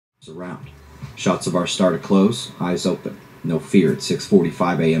Around. Shots of our star to close, eyes open. No fear, it's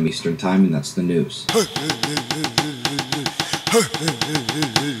 6:45 a.m. Eastern Time, and that's the news.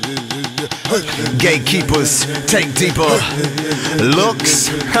 Gatekeepers, take deeper looks,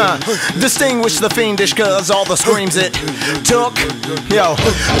 distinguish the fiendish cause all the screams it took,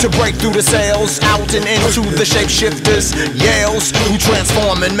 to break through the sails, out and into the shapeshifters, yales, who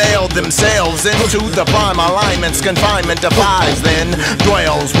transform and meld themselves into the prime alignments. Confinement defies, then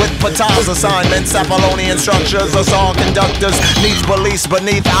dwells with Ptah's assignments, Apollonian structures, Asar conductors, Neith beliefs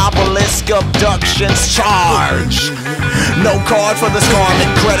beneath Obelisk, abductions, charge. No card for this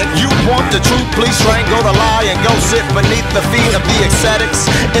karmic credit. You want the truth, please strangle the lie and go sit beneath the feet of the ascetics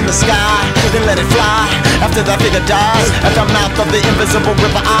in the sky, then let it fly. After that figure dies, at the mouth of the invisible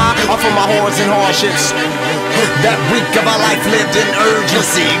river, I offer my hordes and hardships. That reek of a life lived in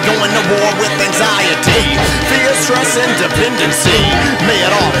urgency, going to war with anxiety, fear, stress, and dependency. May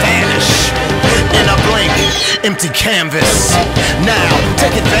it all vanish in a blink, empty canvas. Now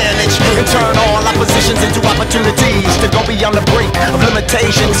take advantage and turn all oppositions into opportunities to go beyond the brink of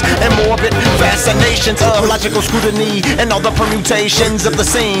limitations and morbid fascinations of logical scrutiny and all the permutations of the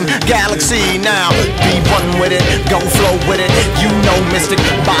scene galaxy. Now be one with it, go flow with it. You know, mystic,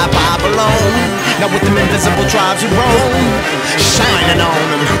 bye Babylon. Now with them invisible tribes who roam, shining on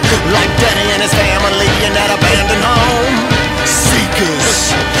them like Daddy and his family in that abandoned home.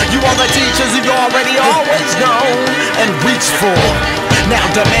 Seekers, you are the teachers you already always know and reach for. Now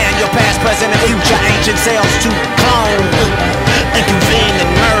demand your past, present, and future ancient selves to clone and convene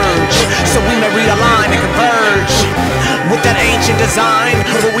and merge, so we may realign and converge with that ancient design,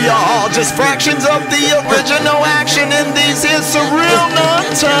 for we are all just fractions of the original action in these here surreal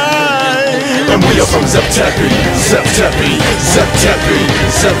time. And we are from Zep Tepi, Zep Tepi, Zep Tepi,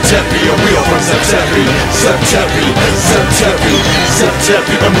 Zep Tepi. And we are from Zep Tepi, Zep Tepi, Zep Tepi, Zep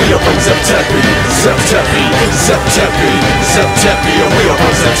Tepi. And we are from Zep Tepi, Zep Tepi, Zep Tepi, Zep Tepi. And we are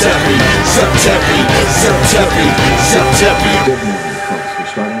from Zep Tepi, Zep Tepi, Zep Tepi, Zep Tepi. Good morning, folks.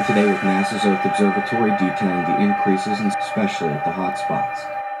 We're starting today with NASA's Earth Observatory detailing the increases, especially at the hot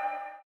spots.